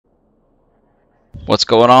What's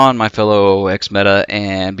going on, my fellow X-Meta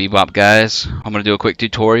and Bebop guys? I'm going to do a quick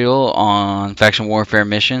tutorial on faction warfare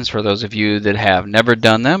missions for those of you that have never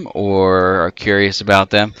done them or are curious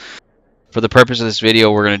about them. For the purpose of this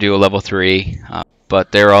video, we're going to do a level 3,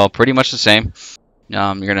 but they're all pretty much the same.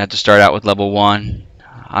 You're going to have to start out with level 1.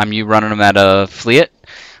 I'm running them out of Fleet.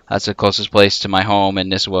 That's the closest place to my home in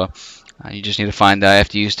Niswa. You just need to find the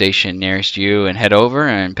FDU station nearest you and head over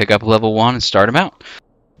and pick up level 1 and start them out.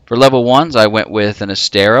 For level 1s, I went with an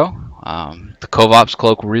Astero. The Covops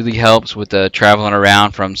cloak really helps with the traveling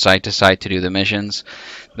around from site to site to do the missions.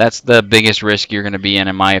 That's the biggest risk you're going to be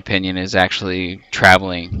in my opinion, is actually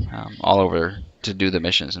traveling all over to do the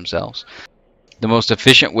missions themselves. The most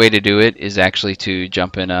efficient way to do it is actually to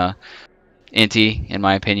jump in a Inti, in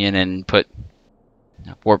my opinion, and put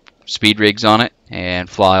warp speed rigs on it and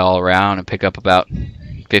fly all around and pick up about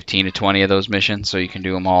 15 to 20 of those missions so you can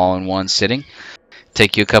do them all in one sitting.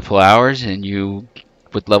 Take you a couple hours, and you,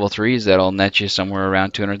 with level 3s, that'll net you somewhere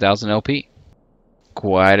around 200,000 LP.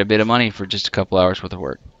 Quite a bit of money for just a couple hours worth of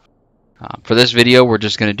work. For this video, we're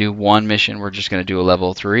just going to do one mission. We're just going to do a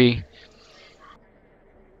level 3.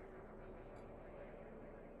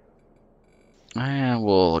 And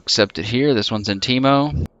we'll accept it here. This one's in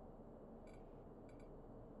Teemo.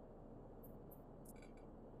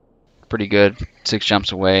 Pretty good. 6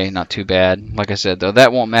 jumps away, not too bad. Like I said, though,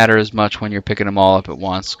 that won't matter as much when you're picking them all up at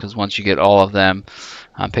once, because once you get all of them,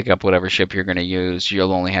 pick up whatever ship you're going to use,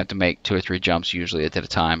 you'll only have to make 2 or 3 jumps usually at a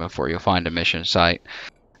time before you'll find a mission site.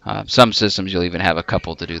 Some systems you'll even have a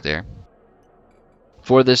couple to do there.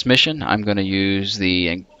 For this mission, I'm going to use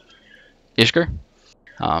the Ishkar.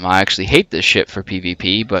 I actually hate this ship for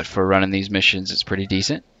PvP, but for running these missions, it's pretty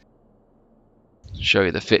decent. Show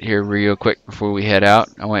you the fit here real quick before we head out.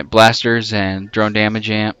 I went blasters and drone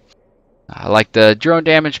damage amp. I like the drone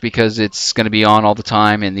damage because it's going to be on all the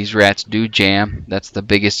time, and these rats do jam. That's the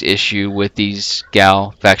biggest issue with these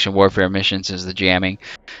GAL faction warfare missions, is the jamming.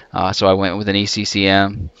 So I went with an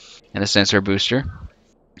ECCM and a sensor booster.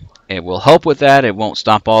 It will help with that. It won't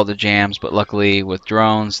stop all the jams, but luckily with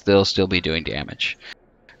drones, they'll still be doing damage.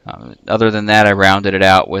 Other than that, I rounded it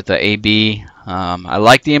out with the AB. I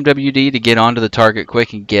like the MWD to get onto the target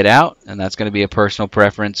quick and get out, and that's going to be a personal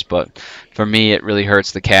preference, but for me it really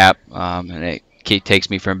hurts the cap, and it takes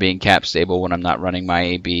me from being cap stable when I'm not running my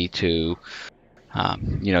AB to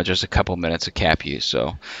just a couple minutes of cap use.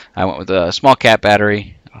 So I went with a small cap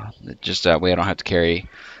battery, just that way I don't have to carry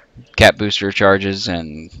cap booster charges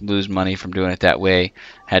and lose money from doing it that way.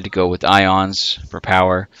 Had to go with ions for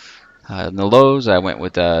power. In the lows, I went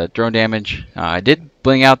with drone damage. I did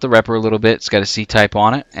bling out the Repper a little bit. It's got a C-type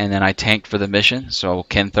on it. And then I tanked for the mission, so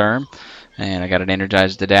Kentherm. And I got an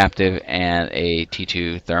energized adaptive and a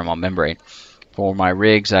T2 thermal membrane. For my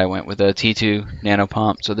rigs, I went with a T2 nano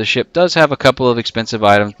pump. So the ship does have a couple of expensive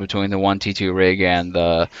items between the one T2 rig and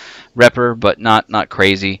the Repper, but not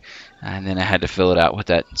crazy. And then I had to fill it out with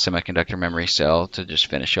that semiconductor memory cell to just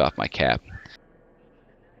finish off my cap.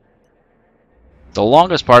 The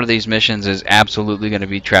longest part of these missions is absolutely going to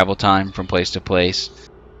be travel time from place to place.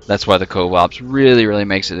 That's why the Covops really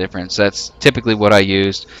makes a difference. That's typically what I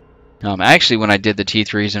used. Actually, when I did the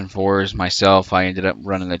T3s and 4s myself, I ended up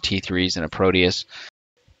running the T3s in a Proteus.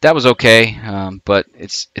 That was okay, but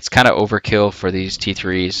it's kind of overkill for these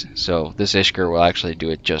T3s, so this Ishkar will actually do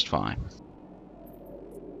it just fine.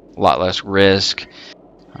 A lot less risk.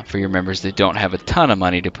 For your members that don't have a ton of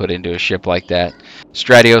money to put into a ship like that.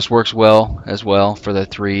 Stratios works well as well for the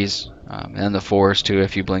 3s, and the 4s too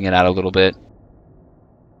if you bling it out a little bit.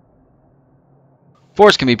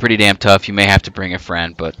 4s can be pretty damn tough. You may have to bring a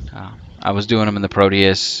friend, but I was doing them in the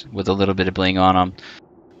Proteus with a little bit of bling on them.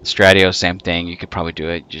 Stratios, same thing. You could probably do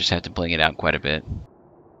it. You just have to bling it out quite a bit.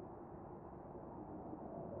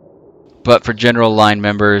 But for general line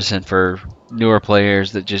members and for newer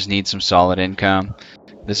players that just need some solid income,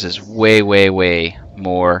 this is way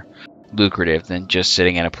more lucrative than just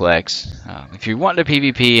sitting in a Plex. If you want to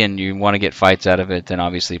PvP and you want to get fights out of it, then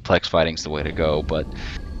obviously Plex fighting's the way to go, but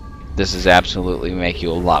this is absolutely make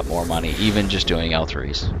you a lot more money, even just doing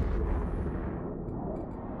L3s.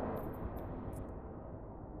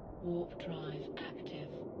 Warp drive active.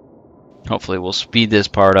 Hopefully we'll speed this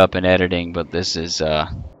part up in editing, but this is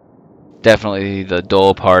definitely the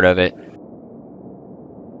dull part of it.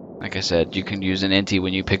 Like I said, you can use an Inti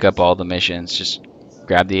when you pick up all the missions. Just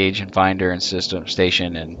grab the agent finder and system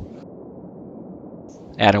station and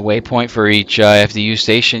add a waypoint for each FDU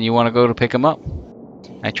station you want to go to pick them up.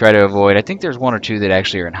 I try to avoid, I think there's 1 or 2 that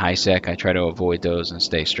actually are in high sec. I try to avoid those and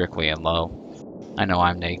stay strictly in low. I know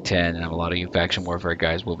I'm neg 10 and a lot of you faction warfare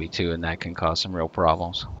guys will be too, and that can cause some real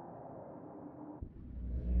problems.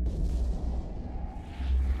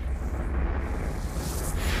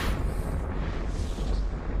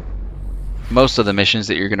 Most of the missions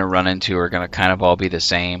that you're going to run into are going to kind of all be the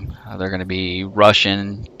same. They're going to be rush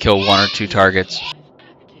in, kill 1 or 2 targets, Drive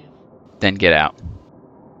active. then get out.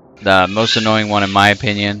 The most annoying one, in my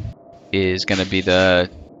opinion, is going to be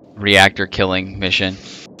the reactor killing mission,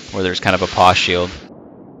 where there's kind of a pause shield.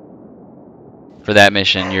 For that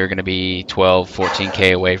mission, you're going to be 12,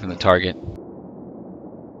 14k away from the target.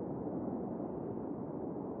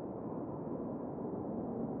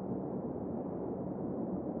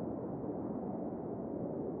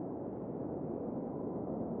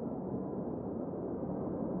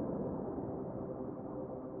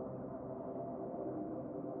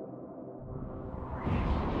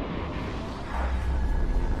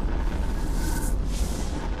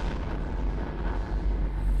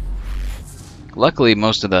 Luckily,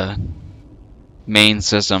 most of the main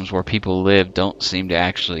systems where people live don't seem to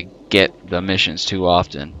actually get the missions too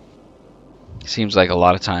often. Seems like a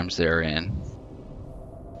lot of times they're in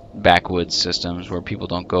backwoods systems where people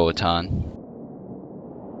don't go a ton.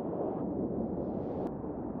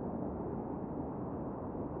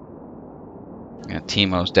 Yeah,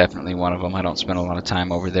 Teemo's definitely one of them. I don't spend a lot of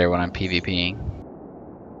time over there when I'm PvPing.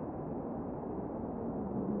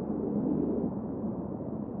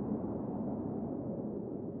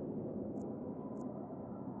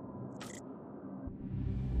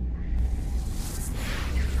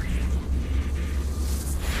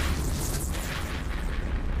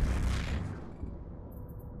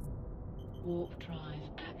 Warp drive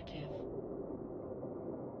active.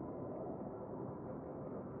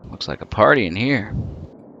 Looks like a party in here.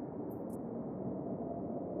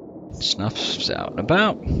 Snuff's out and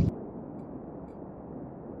about.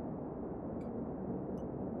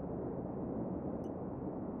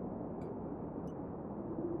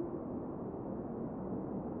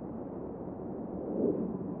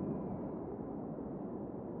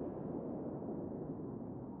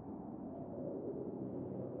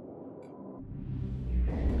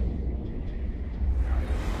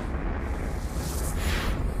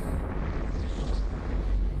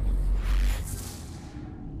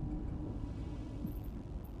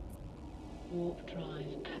 Warp drive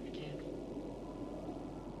active.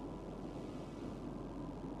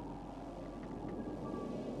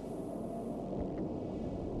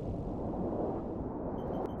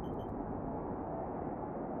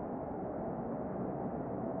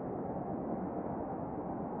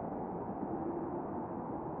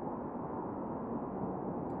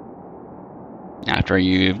 After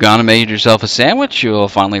you've gone and made yourself a sandwich, you'll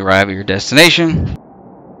finally arrive at your destination.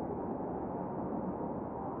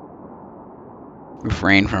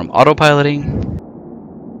 Refrain from autopiloting.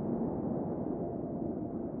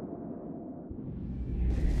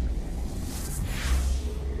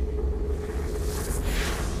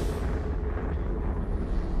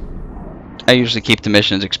 I usually keep the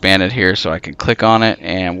missions expanded here so I can click on it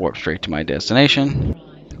and warp straight to my destination.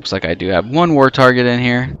 Drive. Looks like I do have one war target in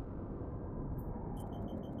here.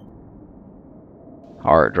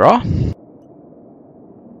 Hard draw.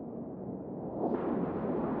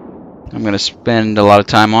 I'm going to spend a lot of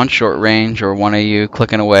time on short range or 1AU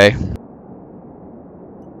clicking away.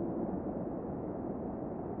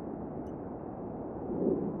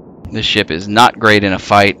 This ship is not great in a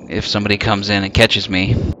fight if somebody comes in and catches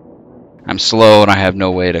me. I'm slow and I have no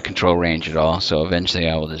way to control range at all, so eventually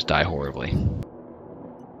I will just die horribly.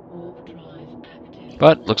 Warp drive active.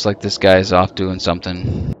 But looks like this guy is off doing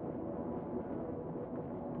something.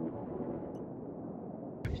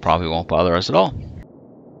 Probably won't bother us at all.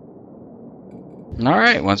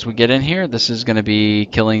 Alright, once we get in here, this is going to be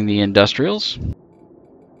killing the industrials.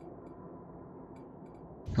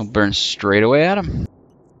 He'll burn straight away at him.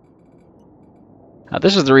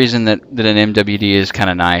 This is the reason that an MWD is kind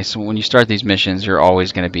of nice. When you start these missions, you're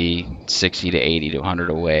always going to be 60 to 80 to 100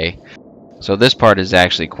 away. So this part is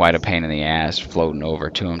actually quite a pain in the ass floating over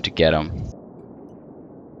to him to get him.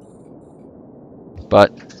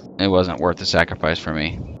 But it wasn't worth the sacrifice for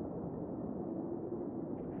me.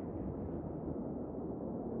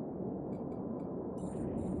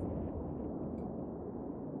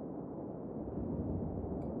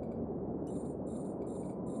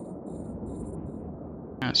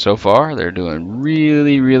 So far, they're doing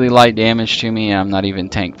really light damage to me. I'm not even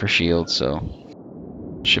tanked for shields,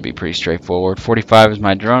 so should be pretty straightforward. 45 is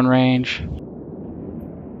my drone range.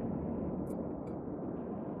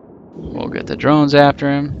 We'll get the drones after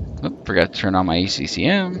him. Oop, forgot to turn on my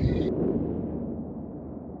ECCM.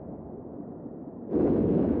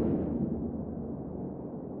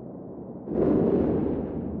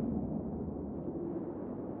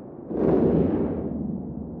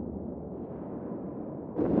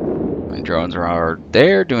 My drones are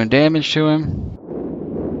there doing damage to him.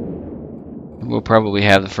 we'll probably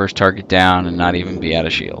have the first target down and not even be out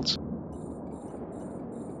of shields.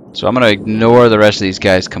 So I'm going to ignore the rest of these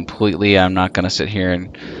guys completely. I'm not going to sit here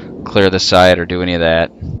and clear the site or do any of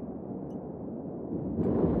that.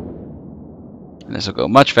 And this will go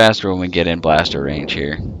much faster when we get in blaster range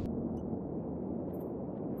here.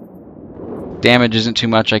 Damage isn't too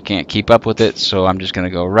much. I can't keep up with it, so I'm just going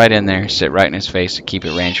to go right in there, sit right in his face, and keep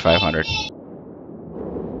it range 500.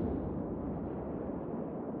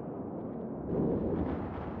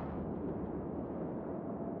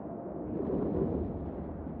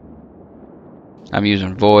 I'm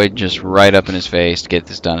using Void just right up in his face to get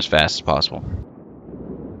this done as fast as possible.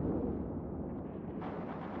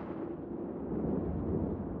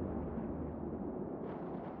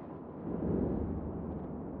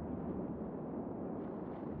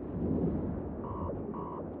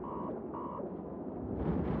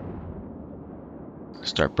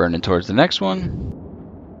 Start burning towards the next one.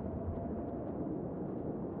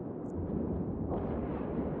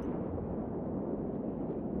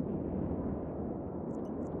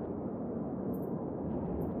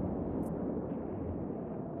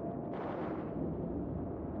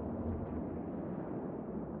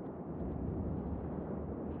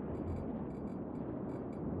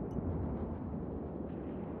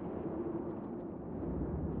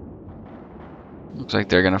 Looks like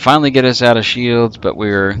they're going to finally get us out of shields, but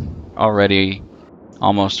we're already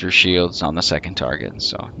almost through shields on the second target,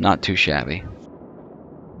 so not too shabby.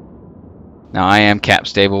 Now I am cap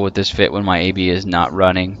stable with this fit when my AB is not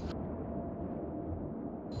running,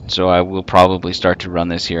 so I will probably start to run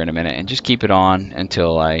this here in a minute and just keep it on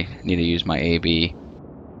until I need to use my AB.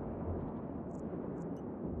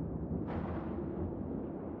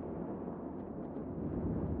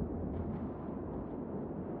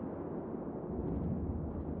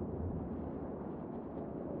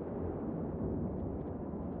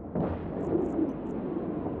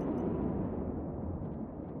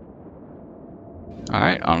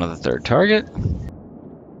 Alright, on to the third target.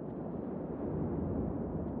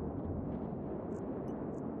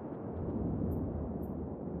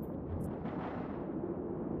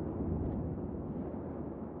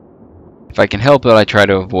 If I can help it, I try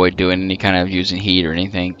to avoid doing any kind of using heat or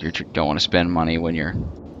anything. You don't want to spend money when you're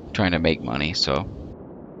trying to make money. So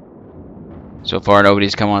far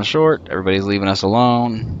nobody's come on short, everybody's leaving us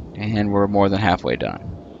alone, and we're more than halfway done.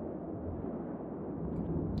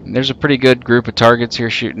 There's a pretty good group of targets here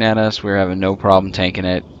shooting at us. We're having no problem tanking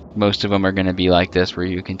it. Most of them are going to be like this where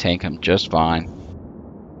you can tank them just fine.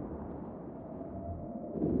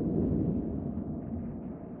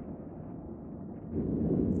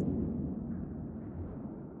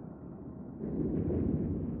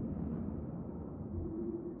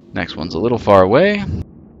 Next one's a little far away.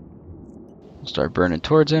 We'll start burning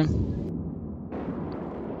towards him.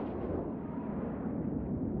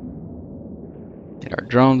 Get our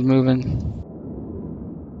drones moving.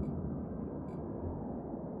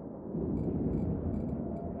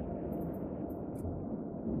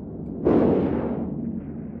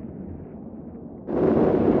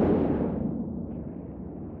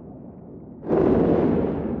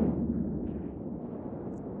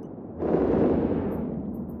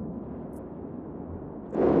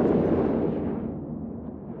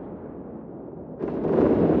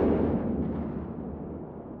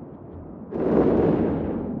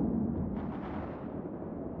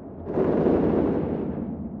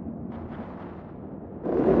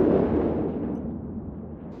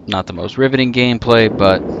 Not the most riveting gameplay,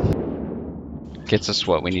 but gets us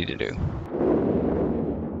what we need to do.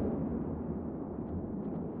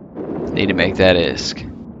 Need to make that ISK.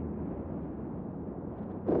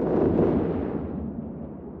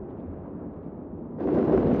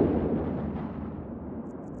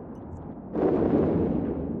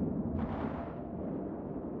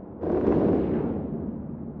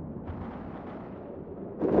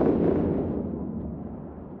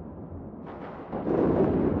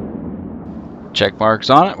 Check marks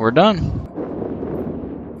on it, we're done.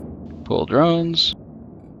 Pull drones.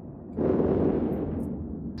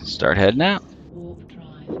 Start heading out. Warp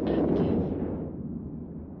drive active.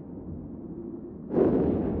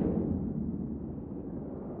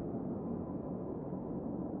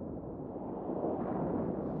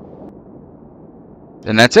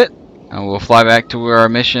 And that's it. And we'll fly back to where our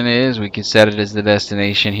mission is. We can set it as the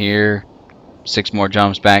destination here. 6 more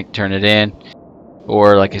jumps back, turn it in.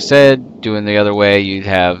 Or, like I said, doing the other way, you'd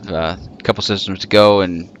have a couple systems to go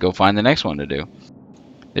and go find the next one to do.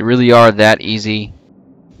 They really are that easy.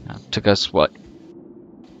 Took us, what,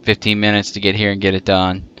 15 minutes to get here and get it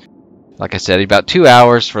done. Like I said, about 2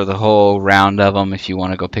 hours for the whole round of them if you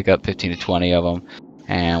want to go pick up 15 to 20 of them.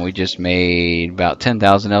 And we just made about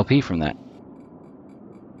 10,000 LP from that.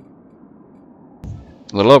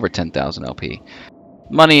 A little over 10,000 LP.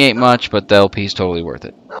 Money ain't much, but the LP is totally worth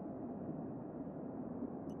it.